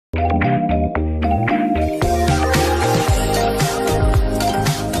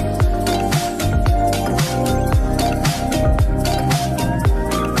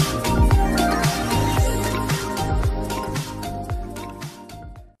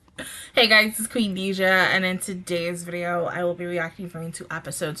Hey guys, it's Queendija, and in today's video, I will be reacting to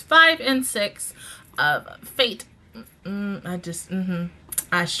episodes 5 and 6 of Fate.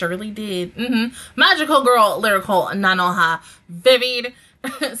 I surely did. Magical Girl, Lyrical Nanoha, Vivid.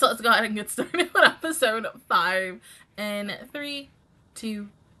 So let's go ahead and get started with episode 5 in 3, 2,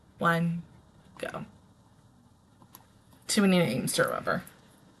 1, go. Too many names to remember.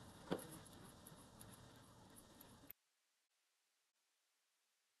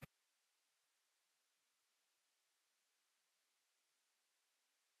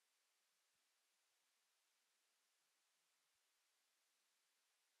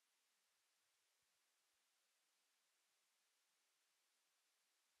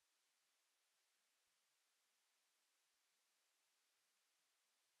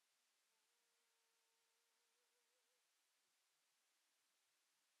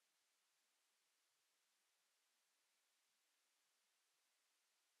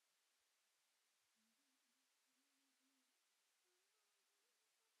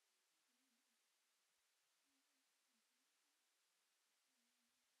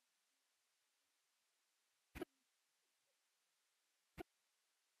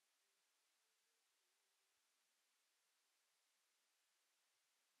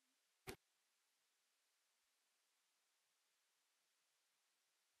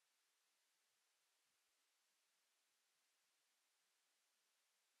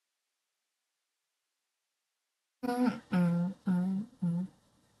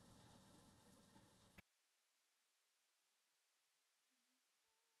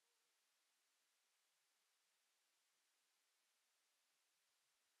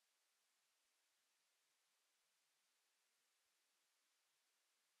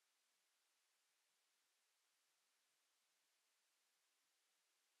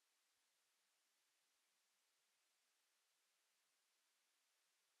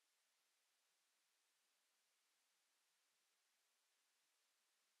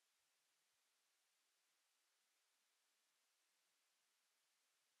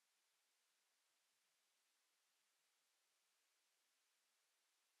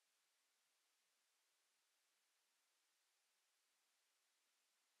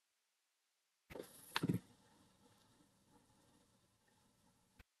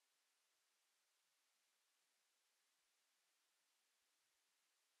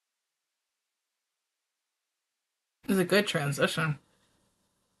 It was a good transition.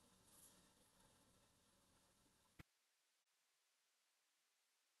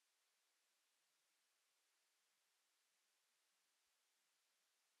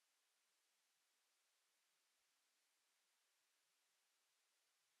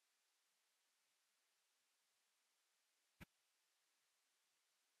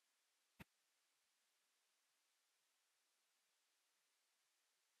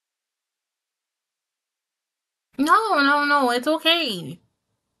 No, it's okay.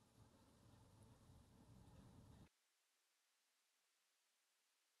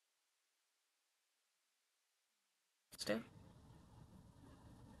 Stay.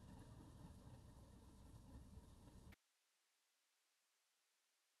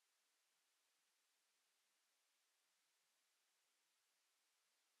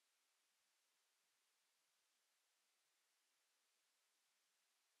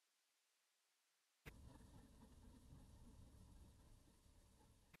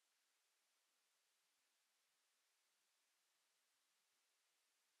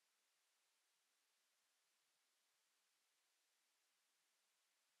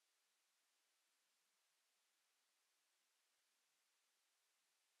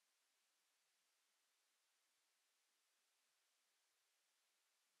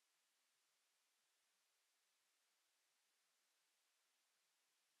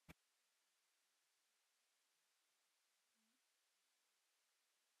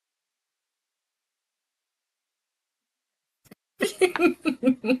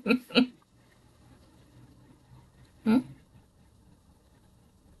 Hmm?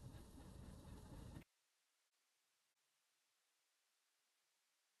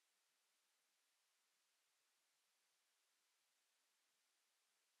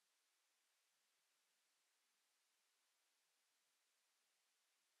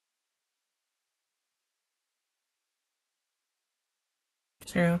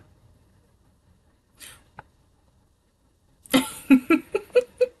 True.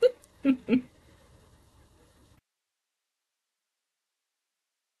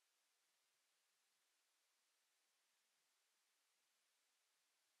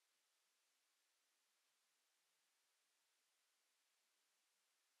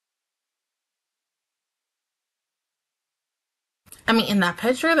 I mean, in that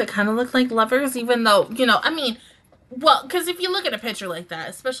picture, they kind of look like lovers, even though, I mean, well, because if you look at a picture like that,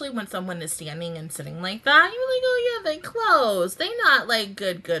 especially when someone is standing and sitting like that, you're like, oh yeah, they close. They not like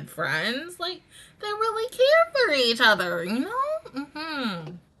good friends. Like they really care for each other, you know?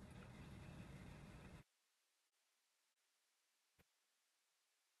 Mm-hmm.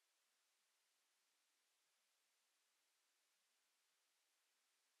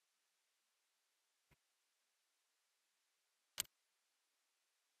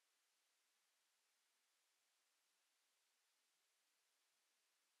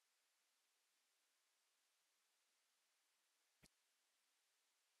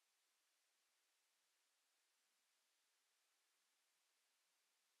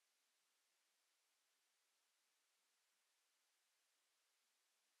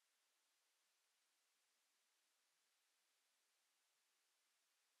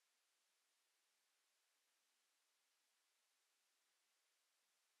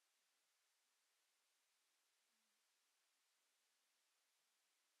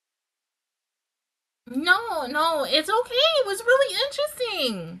 No, no, it's okay. It was really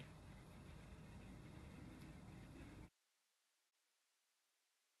interesting.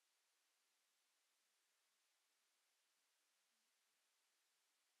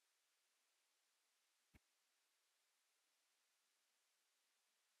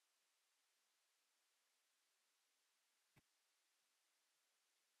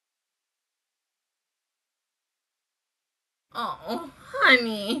 Oh,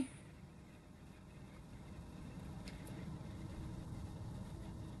 honey.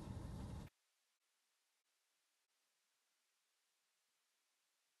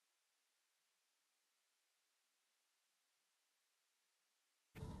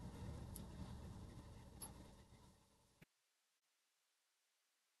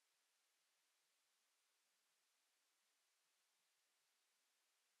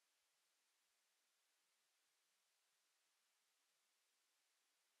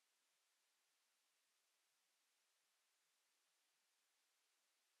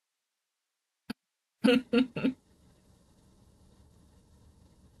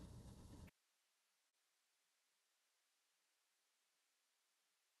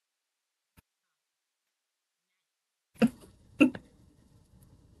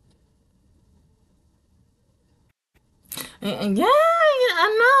 Yeah,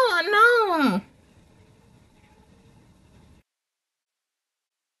 I know.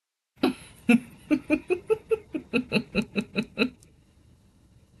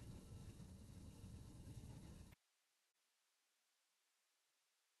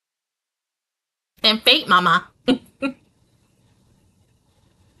 And fate, mama.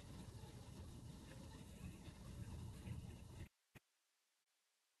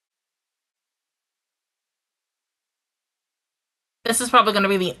 This is probably going to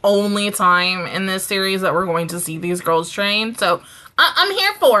be the only time in this series that we're going to see these girls train. So I'm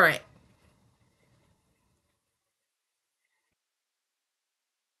here for it.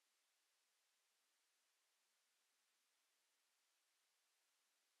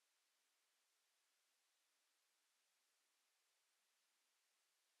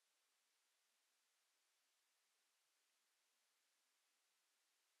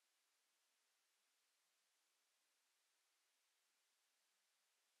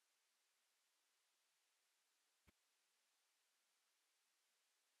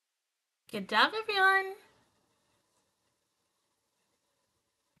 Good job, everyone.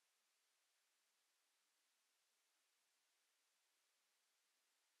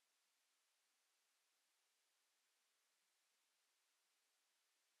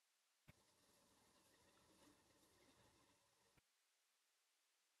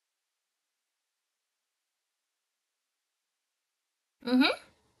 Mm-hmm.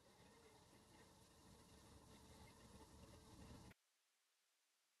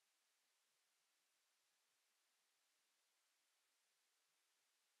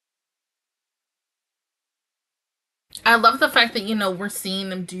 I love the fact that we're seeing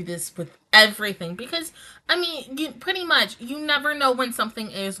them do this with everything because I mean, you pretty much you never know when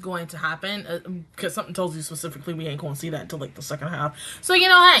something is going to happen because something tells you specifically we ain't going to see that until like the second half. So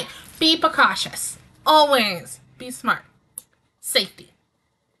hey, be precautious. Always be smart. Safety.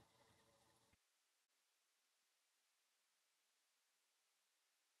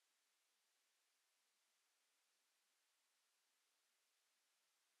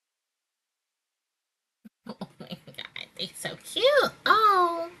 Oh my god, they're so cute.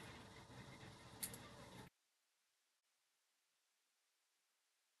 Oh.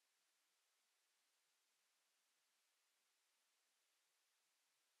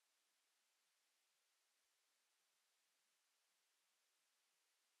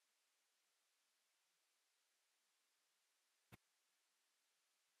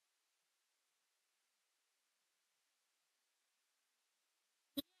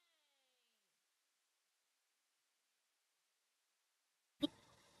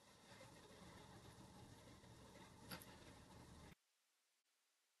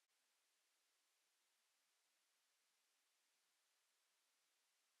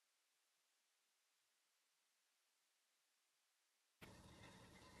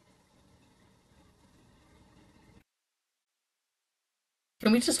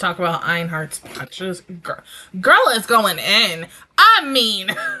 Can we just talk about Ironheart's punches? Girl is going in. I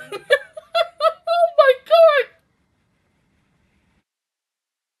mean, oh my god.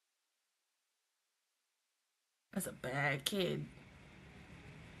 That's a bad kid.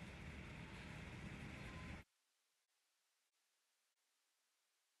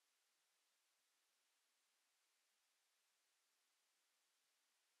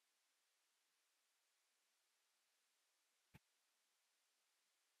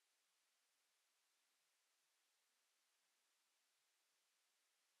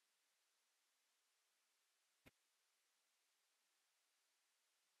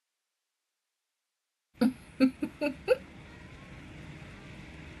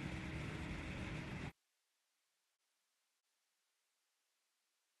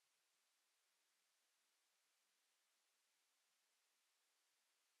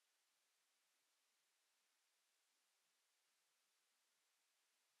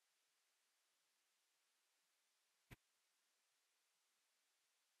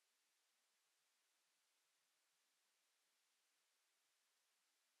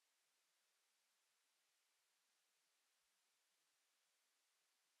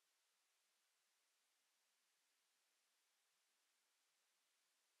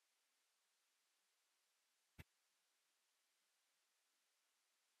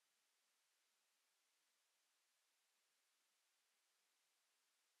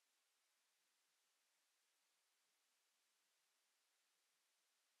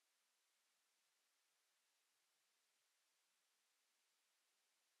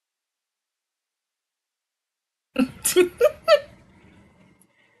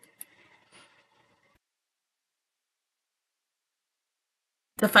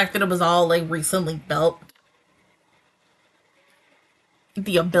 The fact that it was all like recently built,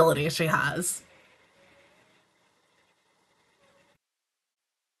 the ability she has.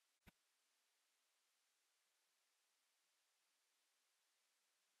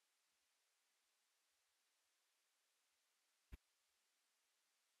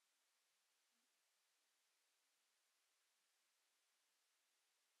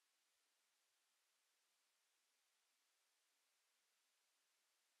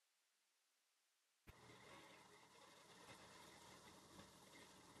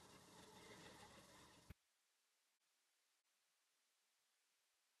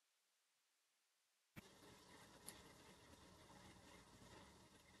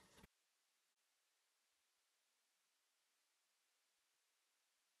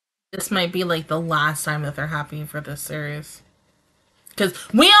 This might be like the last time that they're happy for this series. Because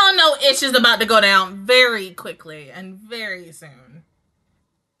we all know Ish is about to go down very quickly and very soon.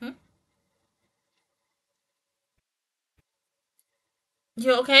 Hmm?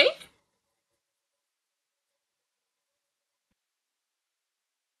 You okay?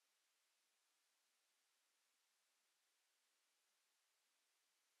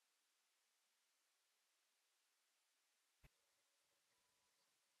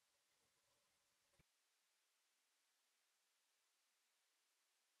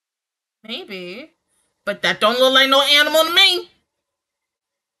 Maybe. But that don't look like no animal to me.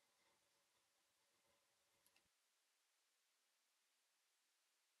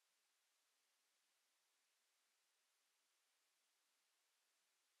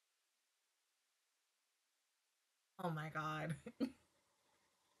 Oh my god.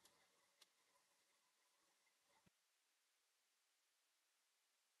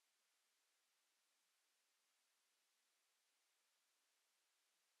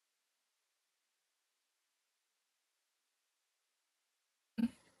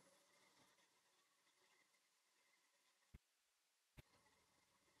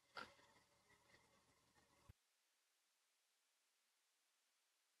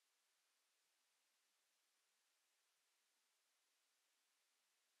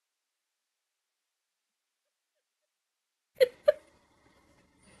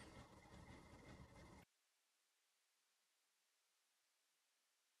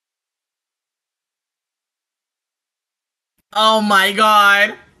 Oh my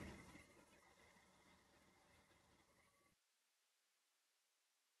god.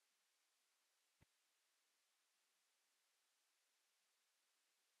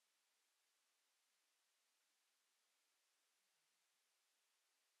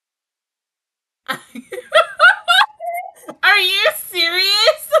 Are you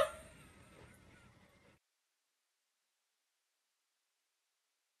serious?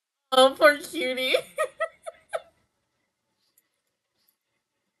 Oh, poor cutie.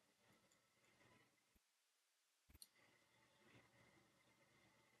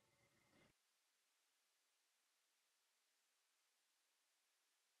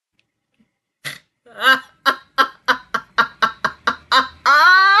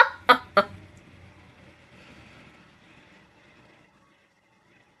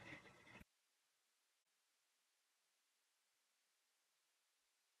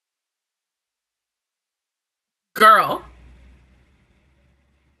 Girl.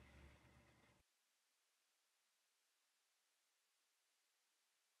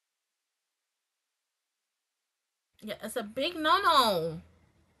 Yeah, it's a big no-no.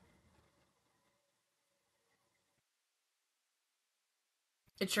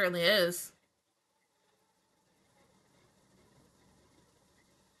 It surely is.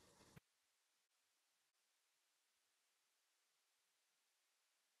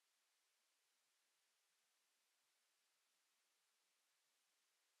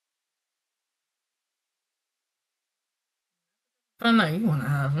 But no, you wanna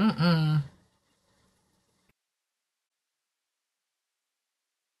have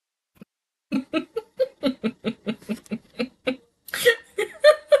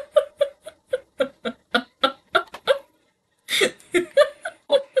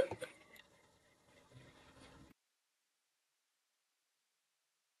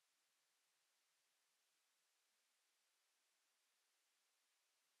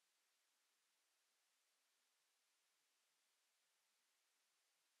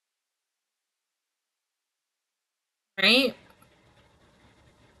right?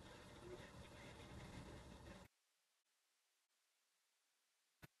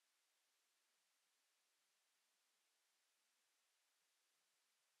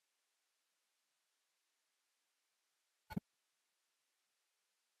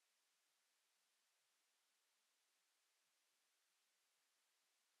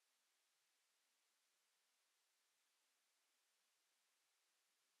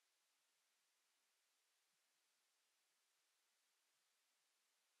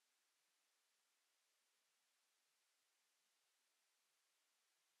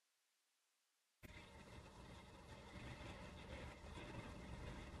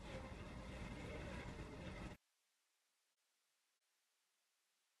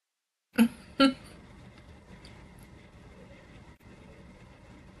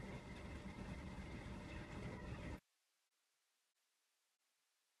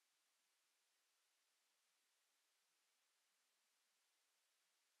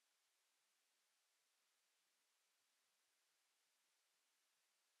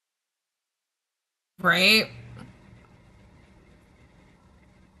 Right?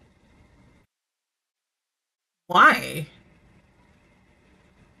 Why?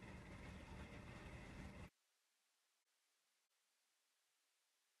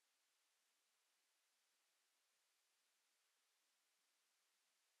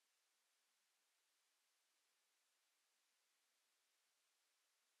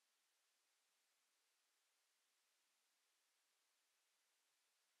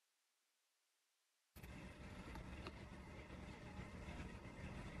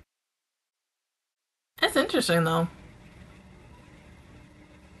 That's interesting though.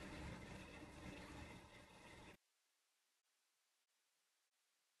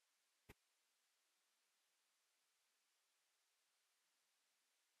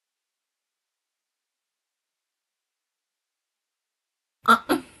 Uh,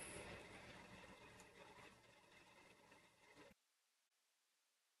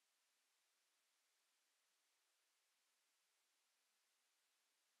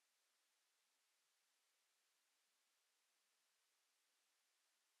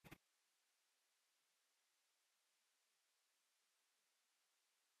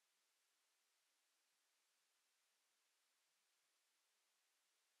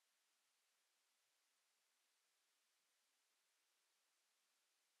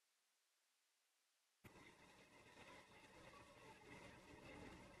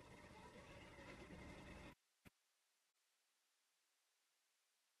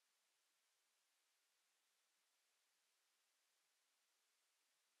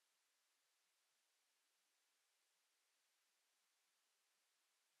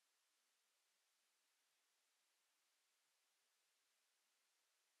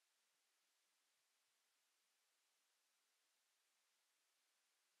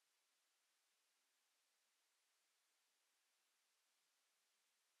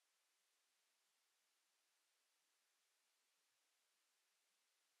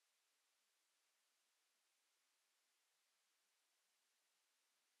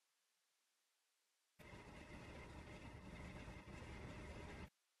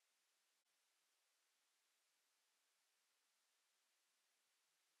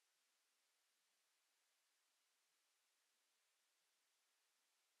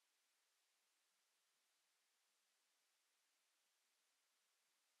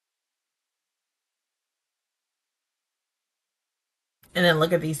 And then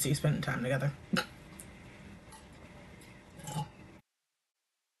look at these two spending time together.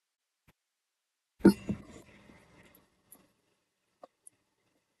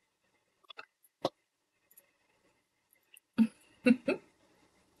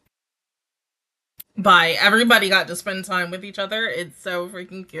 Bye. Everybody got to spend time with each other. It's so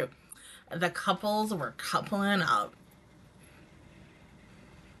freaking cute. The couples were coupling up.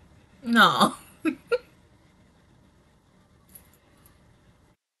 No.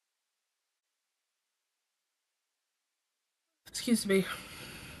 Excuse me.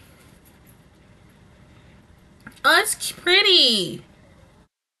 Oh, it's pretty.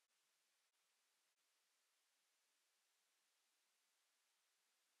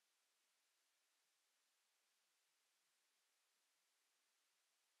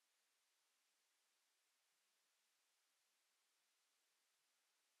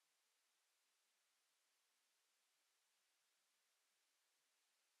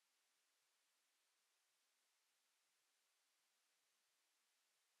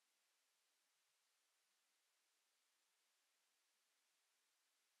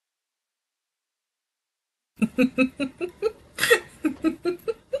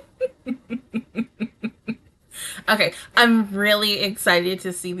 Okay, I'm really excited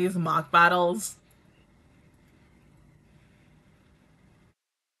to see these mock battles.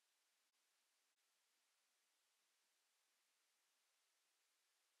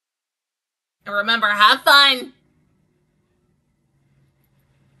 And remember, have fun.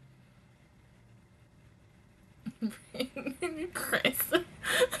 Chris.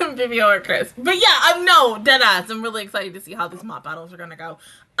 Vivio or Chris. But yeah, I'm no, deadass. I'm really excited to see how these mock battles are gonna go.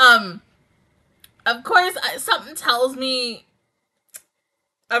 Of course, something tells me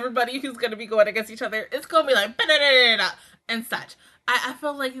everybody who's gonna be going against each other, it's gonna be like and such. I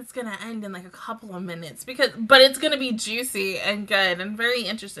feel like it's gonna end in like a couple of minutes but it's gonna be juicy and good and very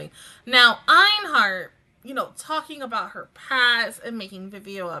interesting. Now, Einhart, you know, talking about her past and making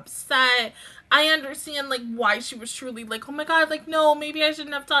Vivio upset. I understand like why she was truly like, oh my god, like no, maybe I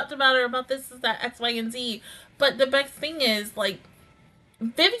shouldn't have talked about her about this, that, X, Y, and Z. But the best thing is like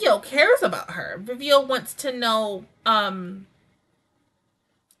Vivio cares about her. Vivio wants to know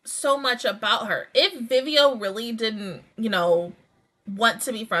so much about her. If Vivio really didn't, you know, want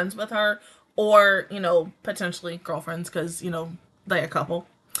to be friends with her or, you know, potentially girlfriends because, you know, they a couple,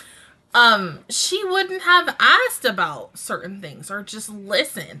 she wouldn't have asked about certain things or just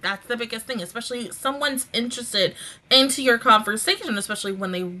listened. That's the biggest thing, especially someone's interested into your conversation, especially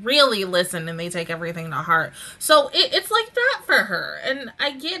when they really listen and they take everything to heart. So it's like that for her, and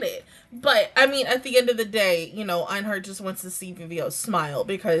I get it. But I mean, at the end of the day, you know, Einhart just wants to see Vivio smile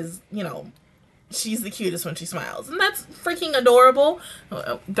because, you know, she's the cutest when she smiles, and that's freaking adorable.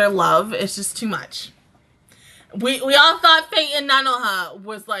 Their love is just too much. We all thought Fate and Nanoha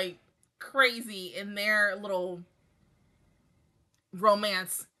was like crazy in their little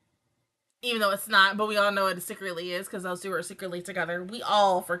romance, even though it's not. But we all know it secretly is because those two are secretly together. We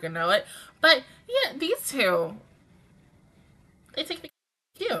all freaking know it. But yeah, these two, they take me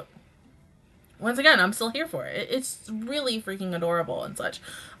cute. Once again, I'm still here for it. It's really freaking adorable and such.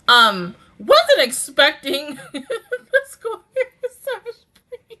 Wasn't expecting this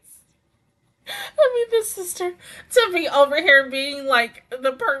I mean, this sister to be over here being like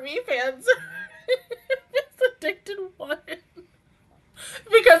the pervy fans. It's addicted one.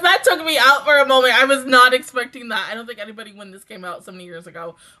 Because that took me out for a moment. I was not expecting that. I don't think anybody, when this came out so many years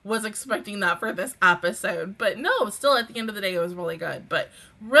ago, was expecting that for this episode. But no, still at the end of the day, it was really good. But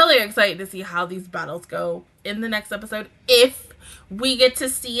really excited to see how these battles go in the next episode, if we get to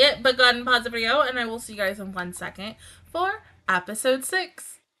see it. But go ahead and pause the video, and I will see you guys in 1 second for episode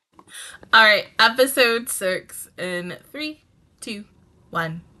 6. Alright, episode 6 in 3, 2,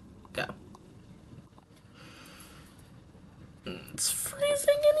 1, go. It's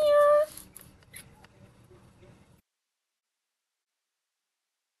freezing in here.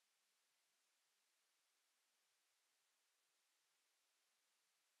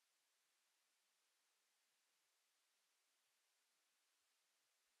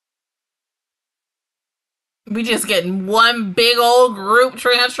 We just getting one big old group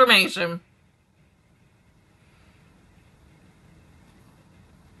transformation.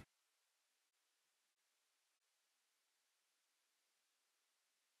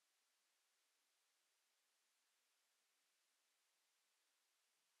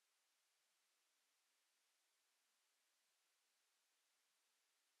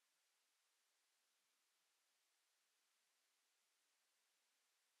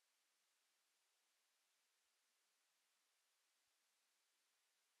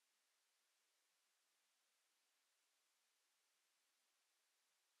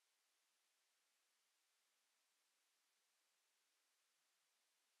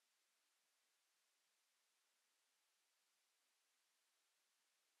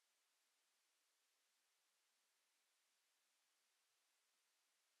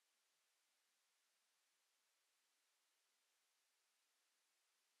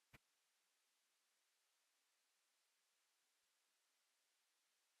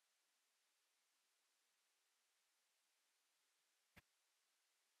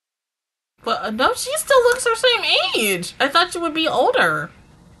 But no, she still looks her same age. I thought she would be older.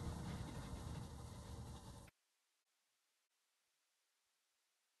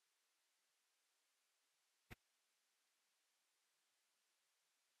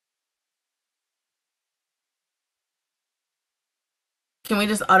 Can we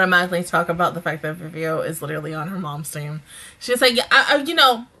just automatically talk about the fact that Vivio is literally on her mom's team? She's like, I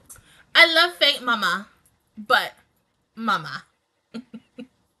love fake mama, but mama,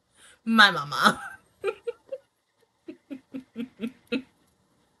 my mama.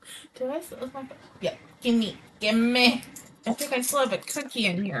 Did I still my yeah? Give me. I think I still have a cookie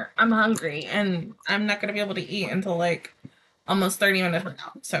in here. I'm hungry, and I'm not gonna be able to eat until like almost 30 minutes from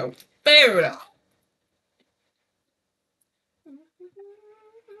now. So, food.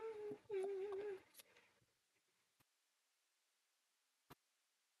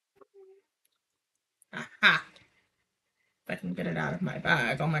 Aha! If I can get it out of my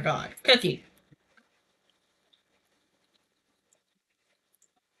bag. Oh my god, cookie.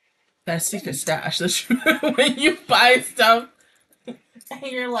 That secret stash. That's when you buy stuff and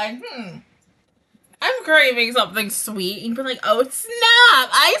you're like, I'm craving something sweet. And you're like, oh snap!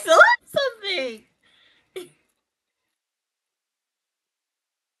 I still have something.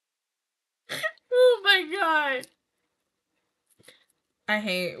 Oh my god. I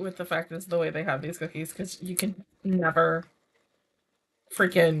hate with the fact is the way they have these cookies because you can never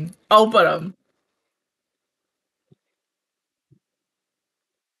freaking open them.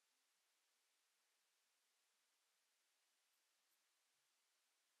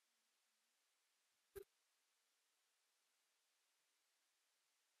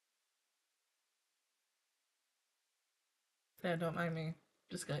 Yeah, don't mind me.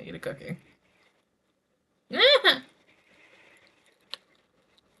 Just gonna eat a cookie.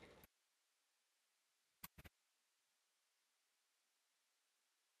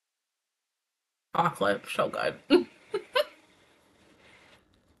 Chocolate, so good.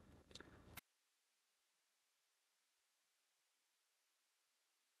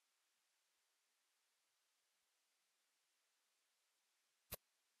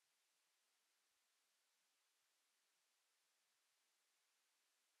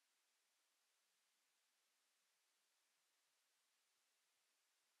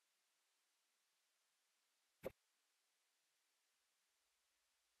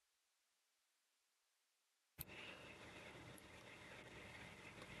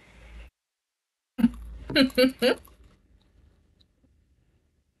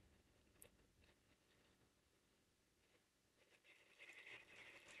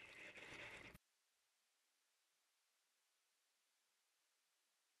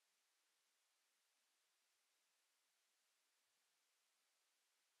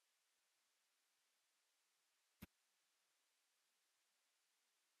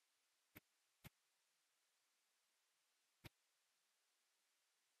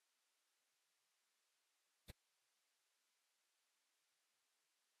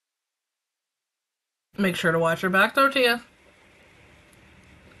 Make sure to watch your back, tortilla.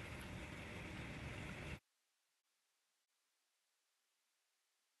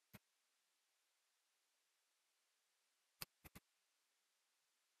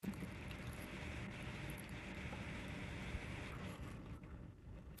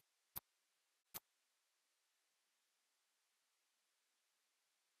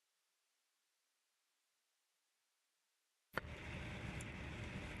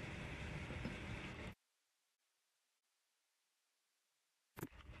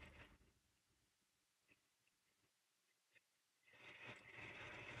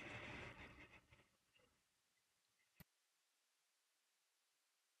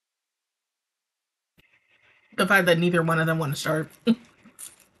 The fact that neither one of them want to start.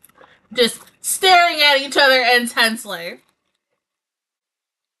 Just staring at each other intensely.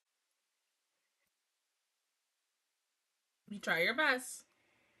 You try your best.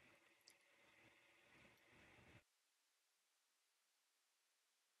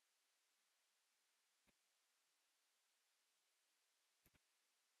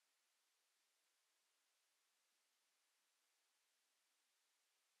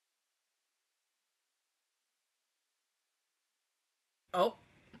 Oh,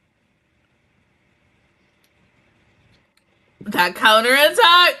 that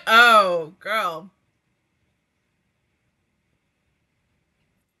counterattack? Oh, girl.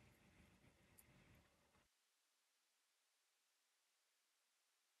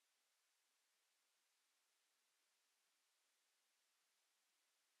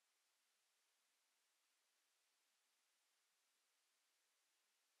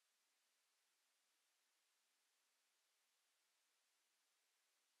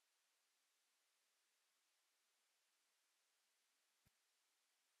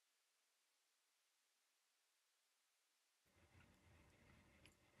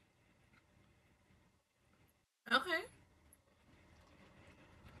 Okay.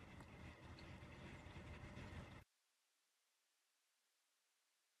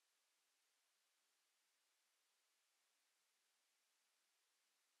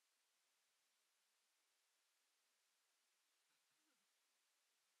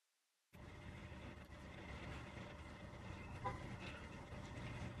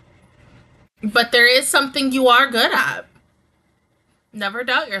 But there is something you are good at. Never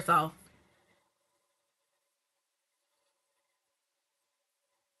doubt yourself.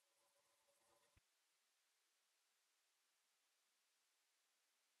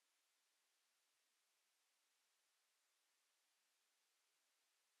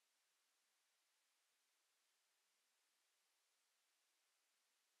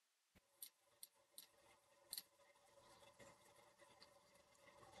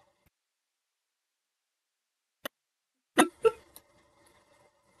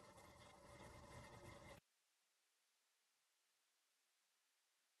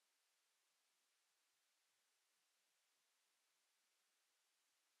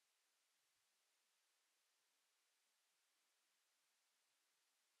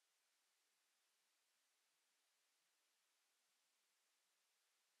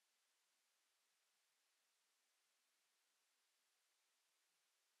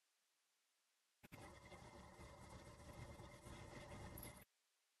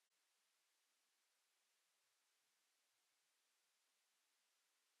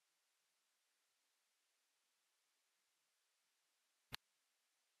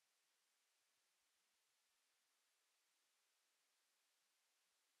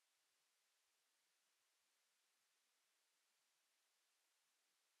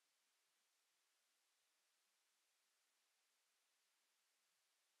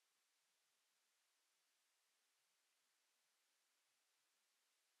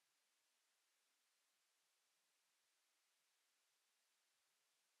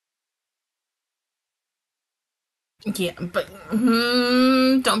 Yeah, but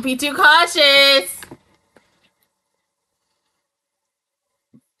don't be too cautious.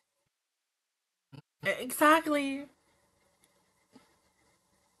 Exactly.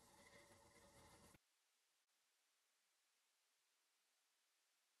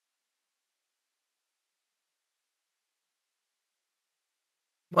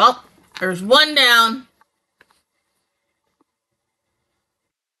 Well, there's one down.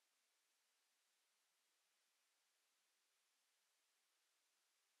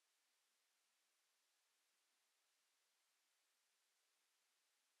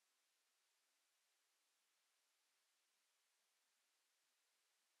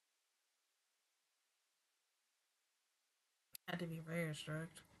 Had to be very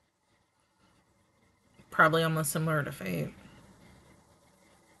strict. Probably almost similar to Fate.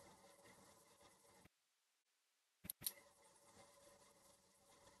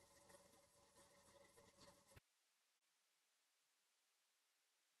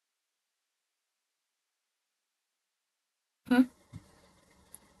 Hmm.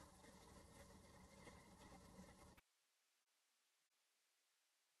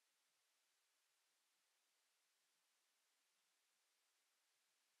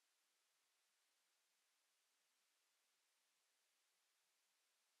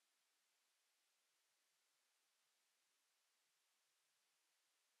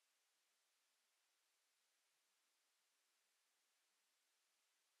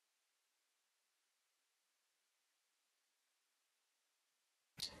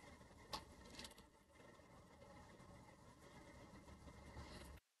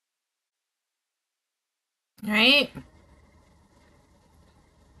 Right?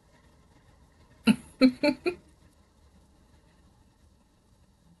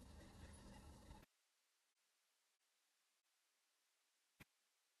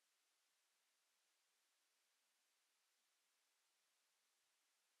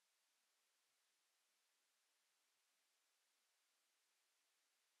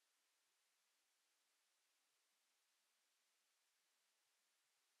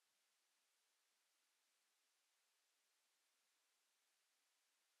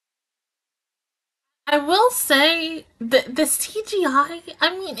 I will say that the CGI,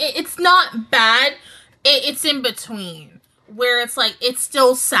 I mean, it's not bad. It's in between, where it's like, it's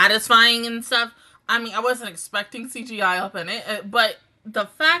still satisfying and stuff. I mean, I wasn't expecting CGI up in it, but the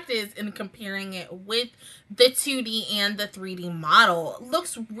fact is, in comparing it with the 2D and the 3D model, it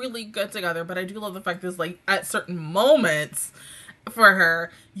looks really good together. But I do love the fact that, like, at certain moments for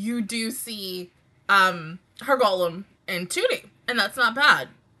her, you do see her golem in 2D, and that's not bad.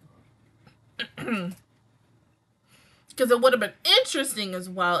 Because it would have been interesting as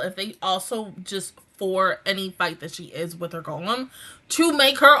well if they also just for any fight that she is with her golem to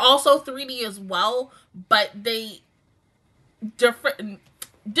make her also 3D as well, but they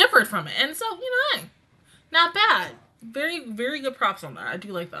differed from it. And so, hey, not bad. Very, very good props on that. I do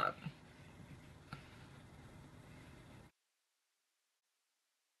like that.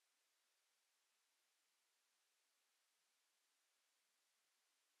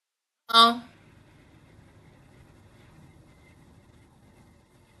 Oh.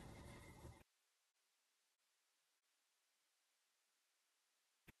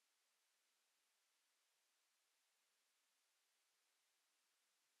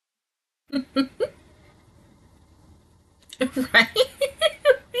 Right?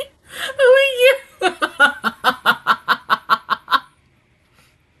 Who are you?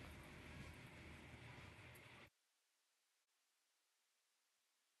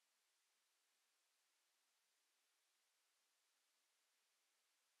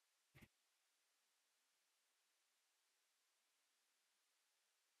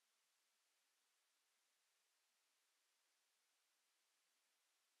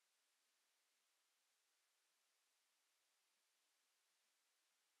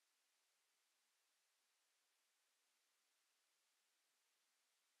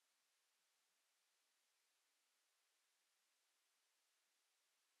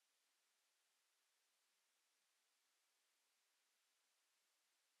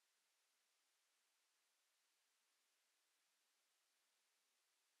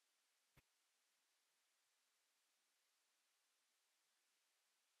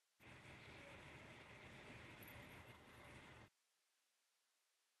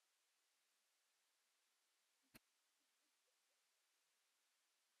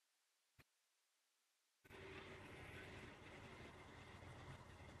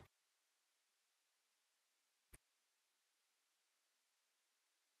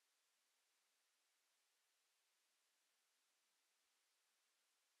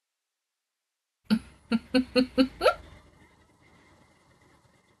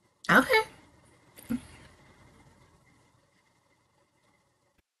 Okay.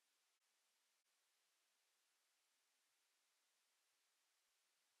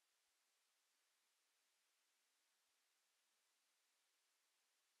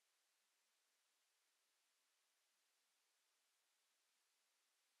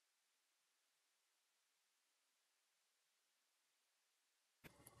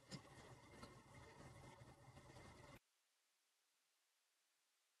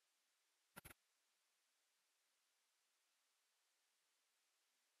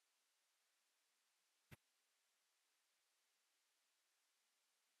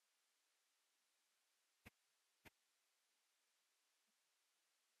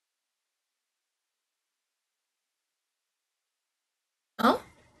 Oh.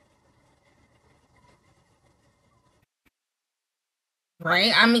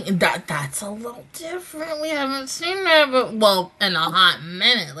 Right? I mean, that's a little different. We haven't seen that, but well, in a hot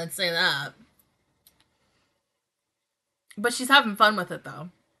minute, let's say that. But she's having fun with it though.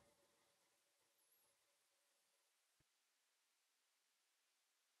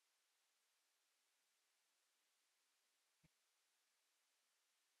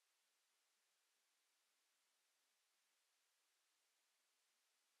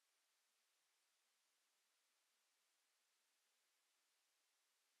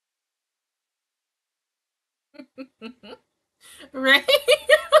 Right?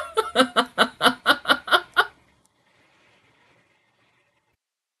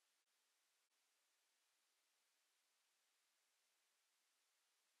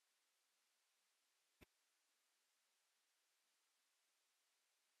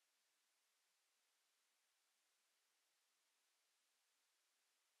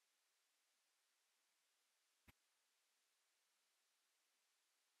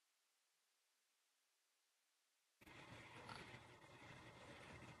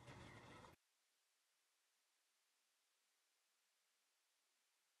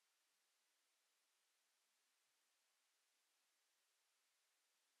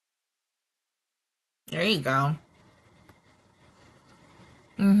 There you go.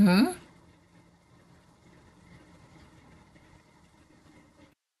 Mm-hmm.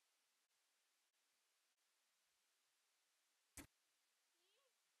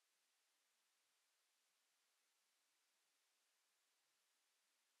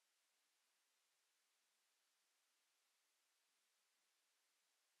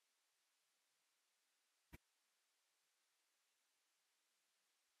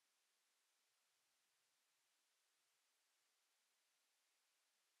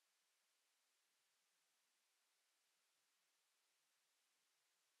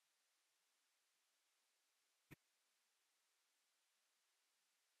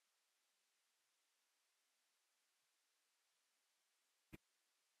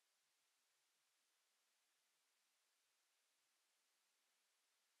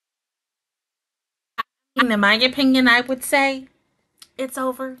 In my opinion, I would say it's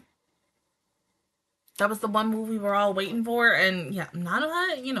over. That was the one movie we're all waiting for, and yeah,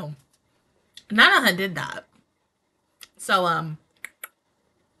 Nanoha, Nanoha did that. So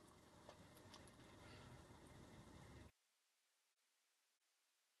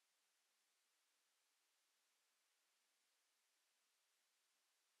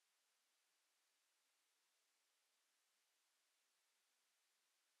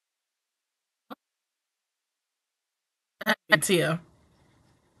to you.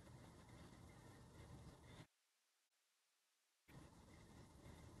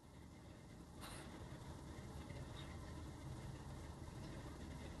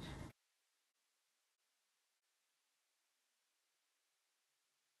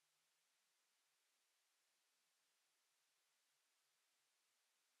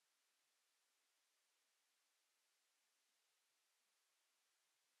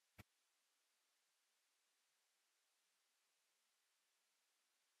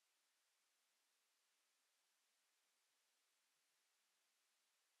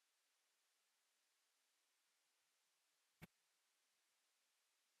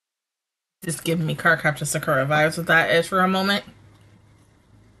 Just giving me Cardcaptor Sakura vibes with that ish for a moment.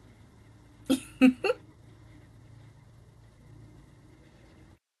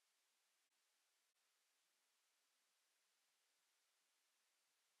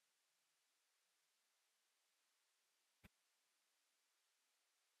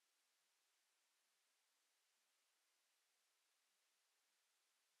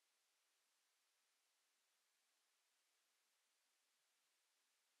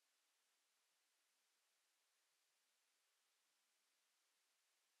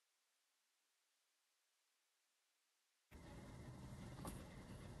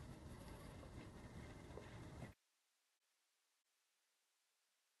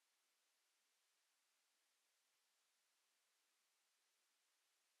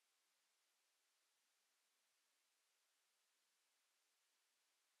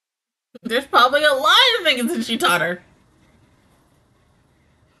 There's probably a lot of things that she taught her.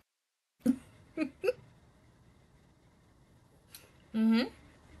 Mm-hmm.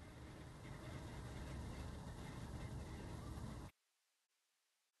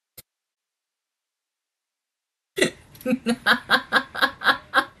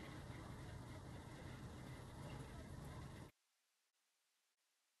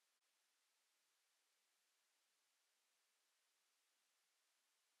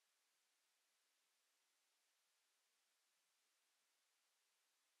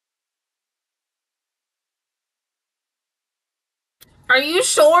 Are you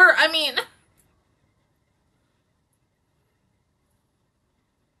sure? I mean,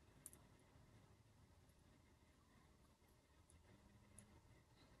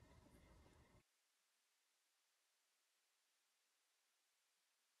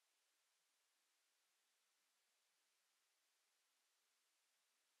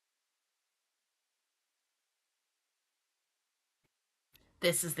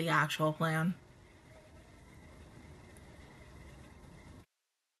 this is the actual plan.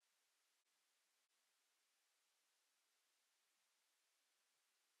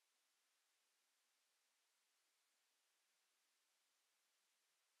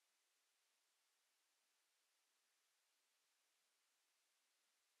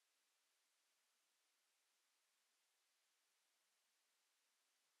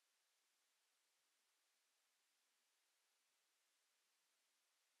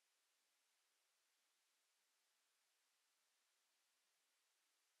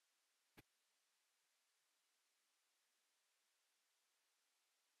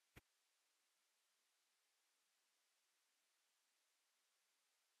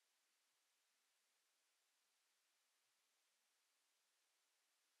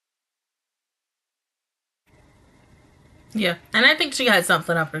 Yeah, and I think she had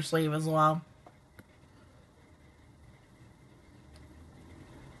something up her sleeve as well.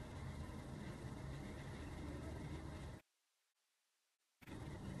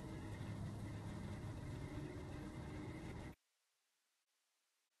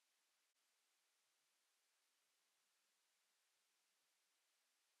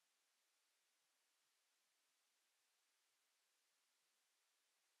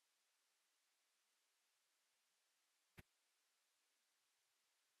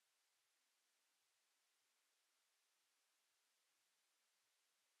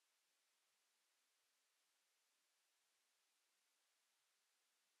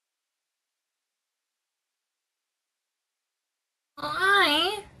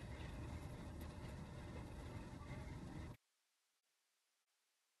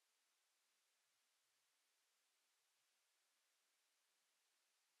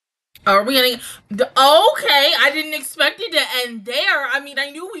 Are we getting... Okay, I didn't expect it to end there. I mean,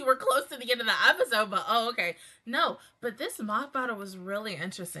 I knew we were close to the end of the episode, but okay. No, but this mock battle was really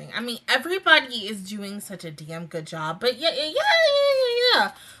interesting. I mean, everybody is doing such a damn good job. But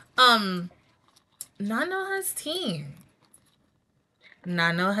yeah. Nanoha's team.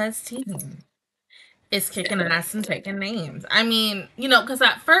 Nanoha's team is kicking ass and taking names. I mean, you know, because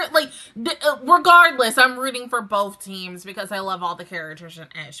at first, like, regardless, I'm rooting for both teams because I love all the characters in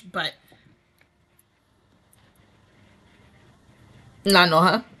Ish, but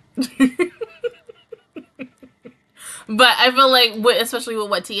Nanoha. But I feel like, especially with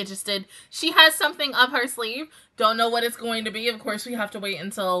what Tia just did, she has something up her sleeve. Don't know what it's going to be. Of course, we have to wait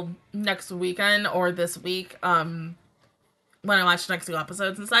until next weekend or this week. When I watch next 2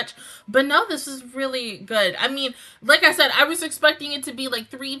 episodes and such. But no, this is really good. I mean, like I said, I was expecting it to be like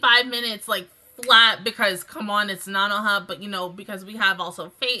 3-5 minutes, like flat, because come on, it's Nanoha, but you know, because we have also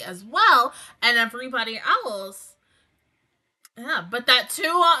Fate as well, and everybody else. Yeah, but that two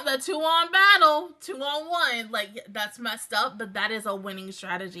on battle, 2-on-1, like that's messed up, but that is a winning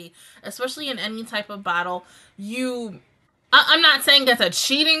strategy, especially in any type of battle. I'm not saying that's a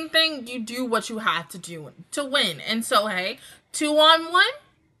cheating thing. You do what you have to do to win. And so, hey, 2-on-1,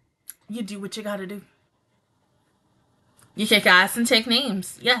 you do what you gotta do. You kick ass and take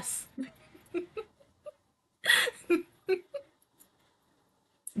names. Yes.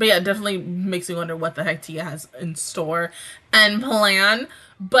 But yeah, it definitely makes me wonder what the heck Tia has in store and plan.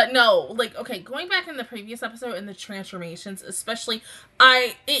 But no, like, okay, going back in the previous episode and the transformations, especially,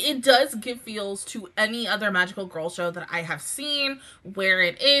 it does give feels to any other magical girl show that I have seen where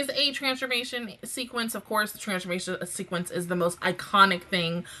it is a transformation sequence. Of course, the transformation sequence is the most iconic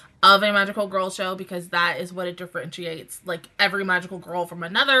thing of a magical girl show because that is what it differentiates like every magical girl from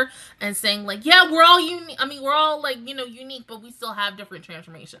another, and saying like, yeah, we're all unique. I mean, we're all like, you know, unique, but we still have different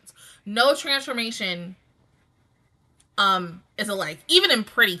transformations. No transformation is alike. Even in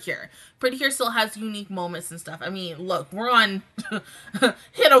Pretty Cure. Pretty Cure still has unique moments and stuff. I mean, look, we're on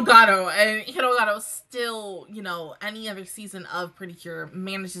Hirogado, and Hirogado still, you know, any other season of Pretty Cure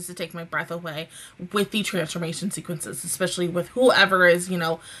manages to take my breath away with the transformation sequences, especially with whoever is, you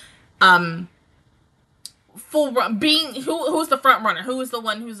know, who's the front runner, who is the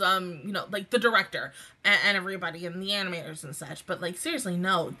one who's you know, like the director and everybody and the animators and such. But like, seriously,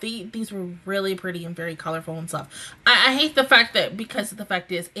 no, these were really pretty and very colorful and stuff. I hate the fact that, because the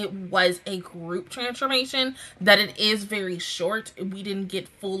fact is it was a group transformation, that it is very short. We didn't get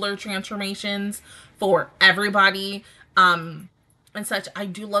fuller transformations for everybody and such. I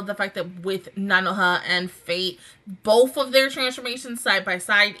do love the fact that with Nanoha and Fate, both of their transformations side by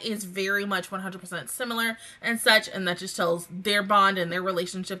side is very much 100% similar and such, and that just tells their bond and their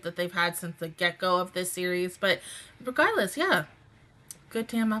relationship that they've had since the get-go of this series. But regardless, yeah, good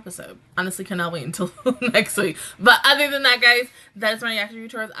damn episode. Honestly, cannot wait until next week. But other than that, guys, that is my reaction review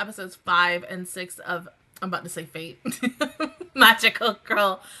towards episodes 5 and 6 of, I'm about to say Fate, Magical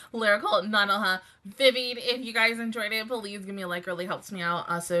Girl Lyrical Nanoha. Vivid. If you guys enjoyed it, please give me a like. It really helps me out.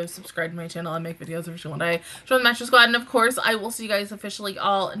 Also, subscribe to my channel. I make videos every single day. Join the Master Squad. And of course, I will see you guys officially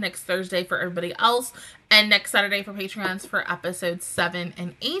all next Thursday for everybody else, and next Saturday for Patreons for episodes 7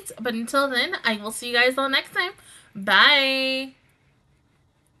 and 8. But until then, I will see you guys all next time. Bye.